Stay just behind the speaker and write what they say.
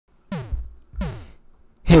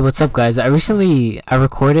Hey, what's up guys? I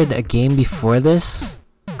recorded a game before this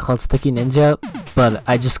called Sticky Ninja, but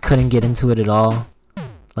I just couldn't get into it at all.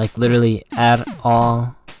 Like literally at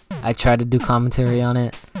all. I tried to do commentary on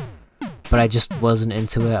it, but I just wasn't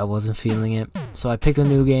into it. I wasn't feeling it. So I picked a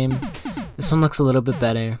new game. This one looks a little bit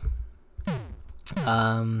better.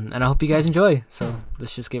 And I hope you guys enjoy. So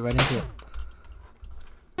let's just get right into it.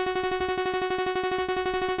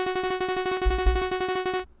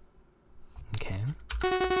 Okay.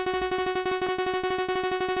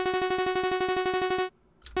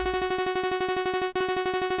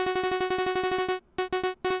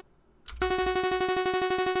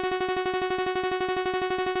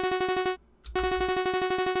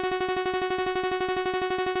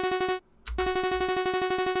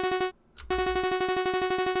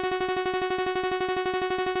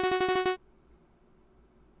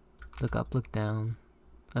 Look up, look down,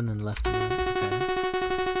 and then left and right. Okay.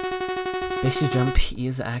 Space jump, E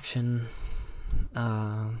is action.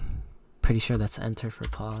 Pretty sure that's enter for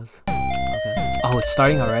pause. Okay. Oh, it's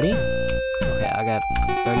starting already? Okay, I got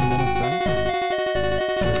 30 minutes, right?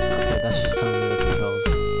 Okay, that's just telling me the controls.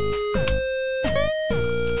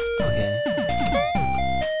 Okay.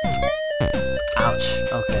 Ouch.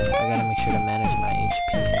 Okay, I gotta make sure to manage my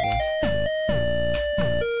HP, I guess.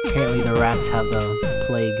 Apparently the rats have the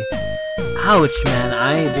plague. Ouch,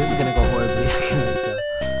 man! This is gonna go horribly. I can already tell.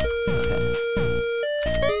 Okay.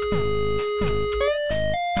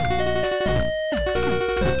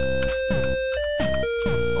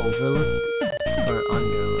 Overlooked or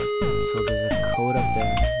underlooked? So there's a code up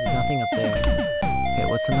there. There's nothing up there. Okay,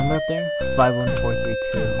 what's the number up there?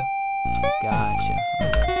 51432. Gotcha.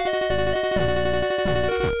 Okay.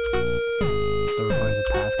 The requires a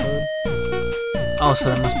passcode. Oh, so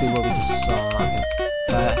that must be what we just saw. Okay.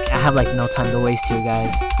 I have like no time to waste here,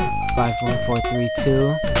 guys.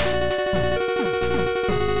 51432.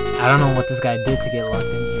 I don't know what this guy did to get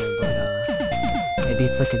locked in here, but maybe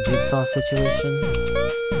it's like a jigsaw situation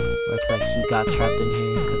where it's like he got trapped in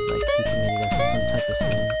here because like he committed some type of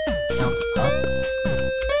sin. Count up.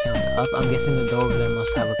 Count up. I'm guessing the door over there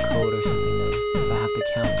must have a code or something then if I have to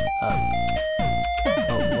count up.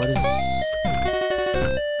 Oh, what is...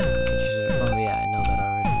 Oh yeah, I know that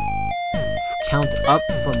already. Count up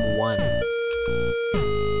from 1.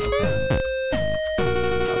 Okay.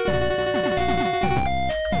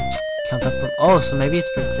 Count up from... Oh, so maybe it's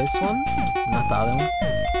for this one? Not the other one?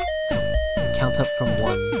 So, count up from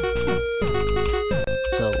 1.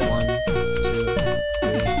 So, 1, 2,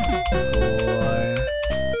 3,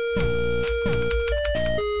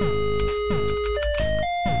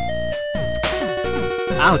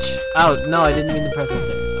 4... Ouch! Ouch! No, I didn't mean to press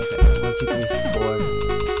enter. Okay, 1, 2, 3, 4,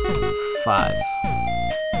 5.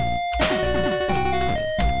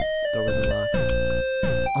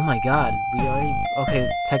 Oh my god, we already... Okay,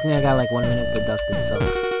 technically I got like 1 minute deducted, so...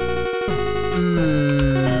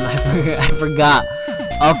 I forgot.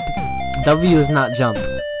 Up... W is not jump.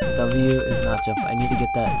 W is not jump. I need to get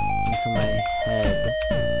that into my head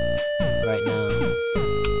right now.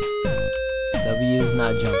 W is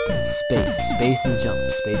not jump. It's space. Space is jump.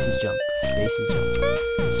 Space is jump. Space is jump.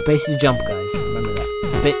 Space is jump, guys. Remember that.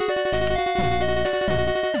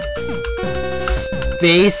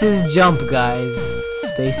 Space is jump, guys.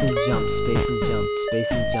 Space is jump, space is jump,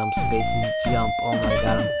 space is jump, space is jump. Oh my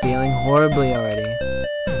god, I'm feeling horribly already.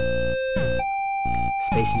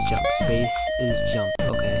 Space is jump, space is jump.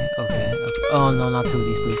 Okay, okay, okay. Oh no, not 2 of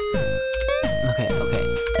these, please. Okay, okay.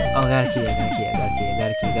 Oh, I got a key, I got a key, I got a key, I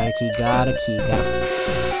got a key, got a key, got a key, got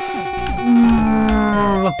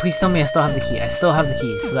a... Please tell me I still have the key. I still have the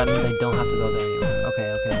key, so that means I don't have to go there anymore.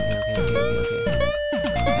 Okay, okay, okay, okay, okay, okay, okay.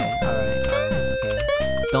 Okay, alright, okay.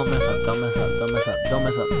 Don't mess up, don't mess up, don't mess up, don't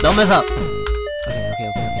mess up, don't mess up! Okay, okay,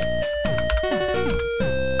 okay, okay.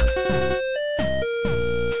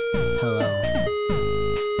 Hello.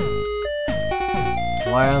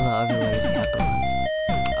 Why are the other letters capitalized?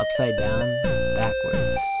 Upside down,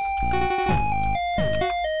 backwards.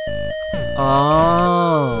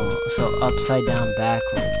 Oh, so upside down,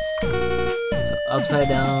 backwards. So upside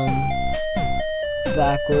down,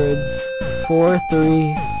 backwards,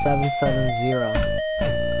 43770.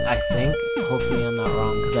 I think. Hopefully I'm not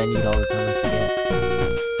wrong because I need all the time I can get.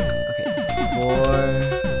 Okay, 4,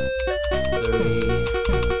 3,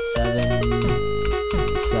 7,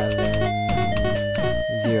 7,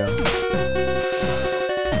 0.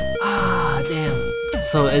 Ah, damn.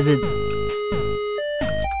 So is it...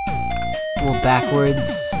 Well,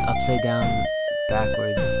 backwards, upside down,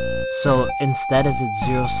 backwards. So instead is it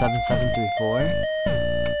 07734?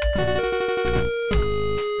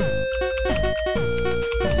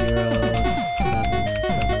 0, 7,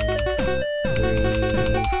 7,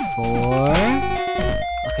 3,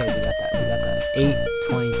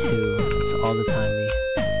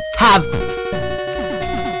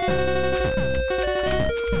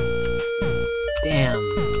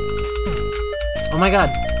 Oh my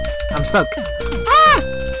god! I'm stuck! Ah!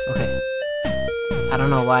 Okay. I don't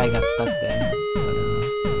know why I got stuck there, but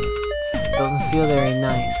it doesn't feel very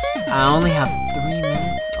nice. I only have 3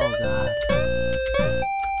 minutes? Oh god.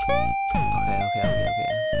 Okay.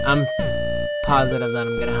 I'm positive that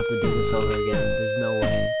I'm gonna have to do this over again. There's no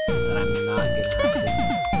way that I'm not gonna have to.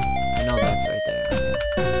 I know that's right there. Okay.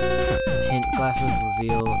 Hint glasses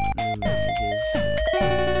reveal new messages.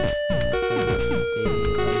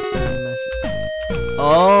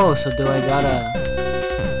 Oh, so do I gotta...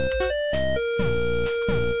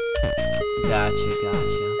 Gotcha.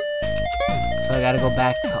 So I gotta go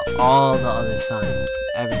back to all the other signs.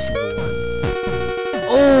 Every single one.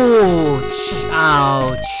 Ouch!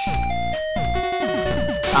 Ouch!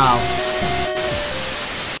 Ow.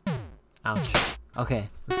 Ouch. Okay,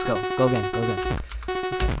 let's go. Go again.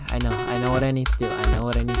 I know what I need to do. I know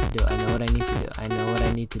what I need to do.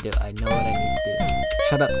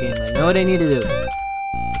 Shut up, game. I know what I need to do.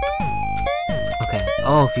 Okay.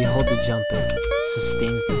 Oh, if you hold the jump, it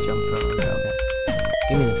sustains the jump for longer. Okay.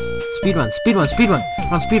 Give me this. Speed run. Run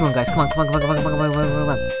speed run, guys. Come on. Speed run.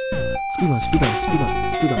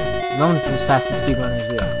 No one's as fast as speed run as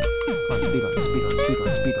we are. Come on, speed run.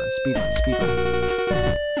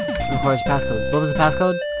 Record your passcode. What was the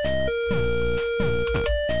passcode?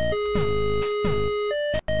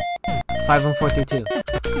 51432.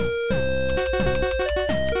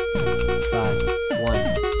 5, 1,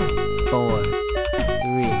 4,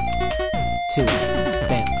 3, 2.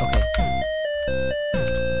 Bam. Okay.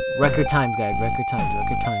 Record times, guys. Record times.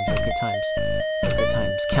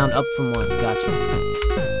 Count up from 1. Gotcha.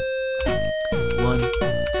 1,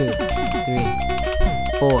 2, 3,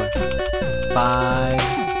 4, 5.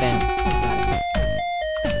 Bam. Got it.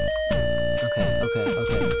 Okay.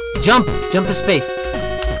 Jump to space.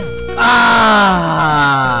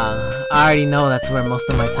 Ah! I already know that's where most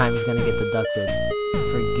of my time is gonna get deducted.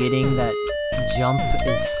 Forgetting that jump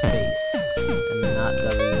is space and not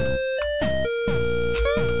W.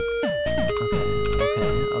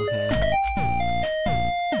 Okay.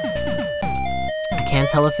 I can't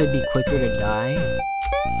tell if it'd be quicker to die.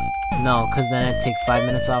 No, because then I'd take 5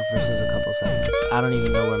 minutes off versus a couple seconds. I don't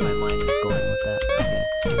even know where my mind is going with that. Okay.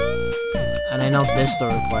 And I know this store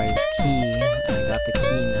requires key, and I got the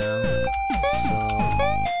key now. So,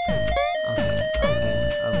 okay,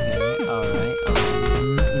 alright.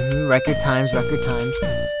 Record times.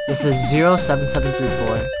 This is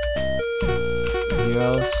 07734.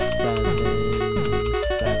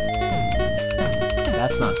 077.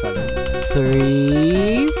 That's not 7.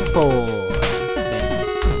 3, 4.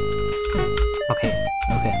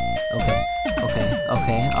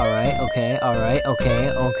 Alright, okay.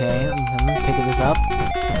 I'm picking this up.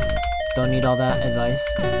 Don't need all that advice.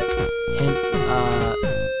 Hint,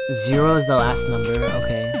 0 is the last number.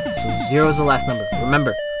 Okay, so 0 is the last number.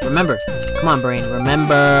 Remember. Come on, brain,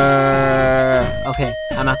 remember. Okay,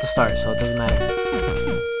 I'm at the start, so it doesn't matter.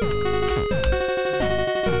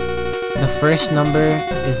 The first number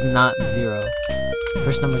is not 0.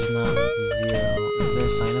 First number is not 0. Is there a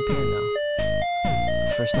sign up here? No.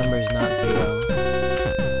 First number is not 0.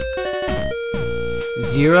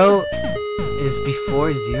 0 is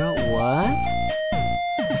before 0? What?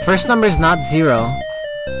 The first number is not 0.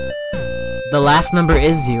 The last number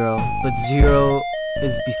is 0, but 0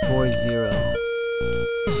 is before 0.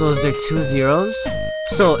 So is there 2 zeros?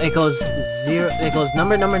 So it goes 0, it goes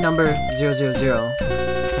number 0, 0, 0.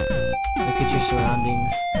 Look at your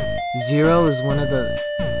surroundings. 0 is one of the...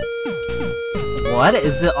 What?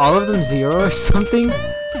 Is it all of them 0 or something?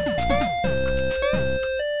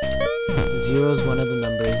 0 is one of the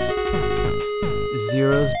numbers.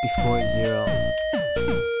 0's before 0.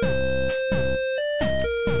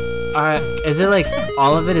 Alright, is it like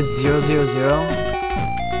all of it is 0, 0, 0?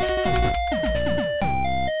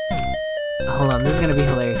 Hold on, this is gonna be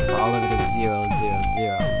hilarious if all of it is 0, 0,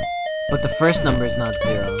 0. But the first number is not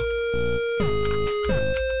 0.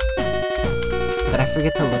 Did I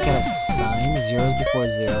forget to look at a sign? 0's before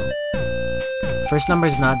 0. First number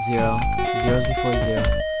is not 0. 0's before 0.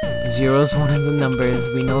 0's one of the numbers,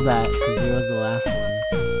 we know that, because 0's the last one.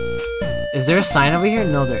 Is there a sign over here?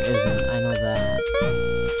 No, there isn't. I know that.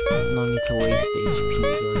 There's no need to waste HP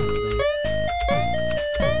going over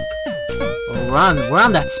there. We're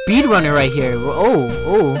on that speedrunner right here. Oh.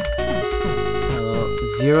 Hello.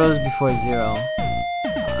 0's before 0.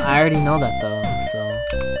 I already know that though,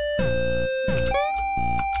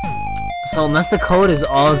 so unless the code is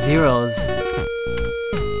all 0's,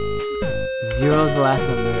 0's the last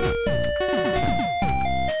number.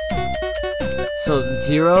 So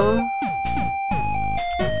 0,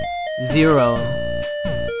 0.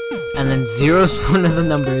 and then 0 is one of the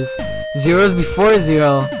numbers. 0 is before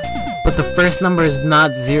 0, but the first number is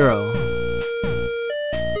not 0.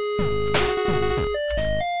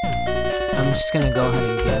 I'm just gonna go ahead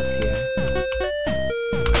and guess here.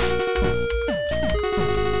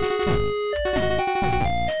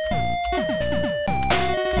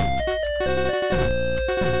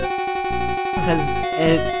 Because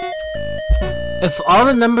if all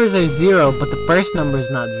the numbers are 0, but the first number is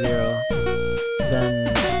not 0, then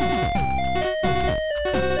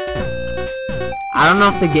I don't know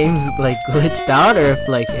if the game's like glitched out, or if it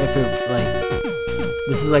like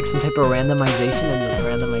this is like some type of randomization, and the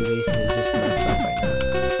randomization is just messed up right now.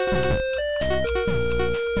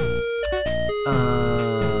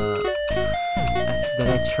 Did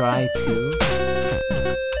I try to?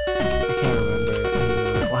 I can't remember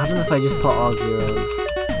anymore. What happens if I just put all zeros?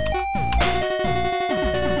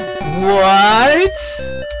 What?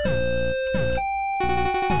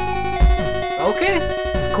 Okay,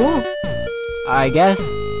 cool. I guess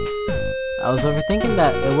I was overthinking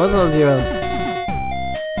that. It was all zeros.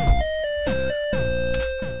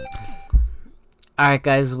 Alright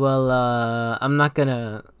guys, well I'm not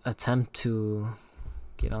gonna attempt to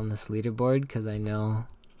get on this leaderboard because I know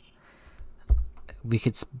we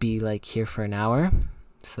could be like here for an hour.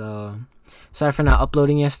 So sorry for not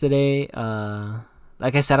uploading yesterday.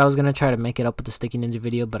 Like I said, I was gonna try to make it up with the Sticky Ninja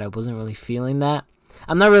video, but I wasn't really feeling that.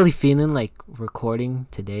 I'm not really feeling like recording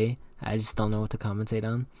today. I just don't know what to commentate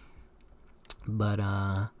on. But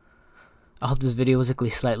I hope this video was at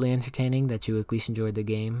least slightly entertaining, that you at least enjoyed the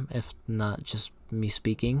game, if not just me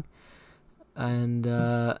speaking. And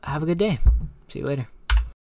have a good day. See you later.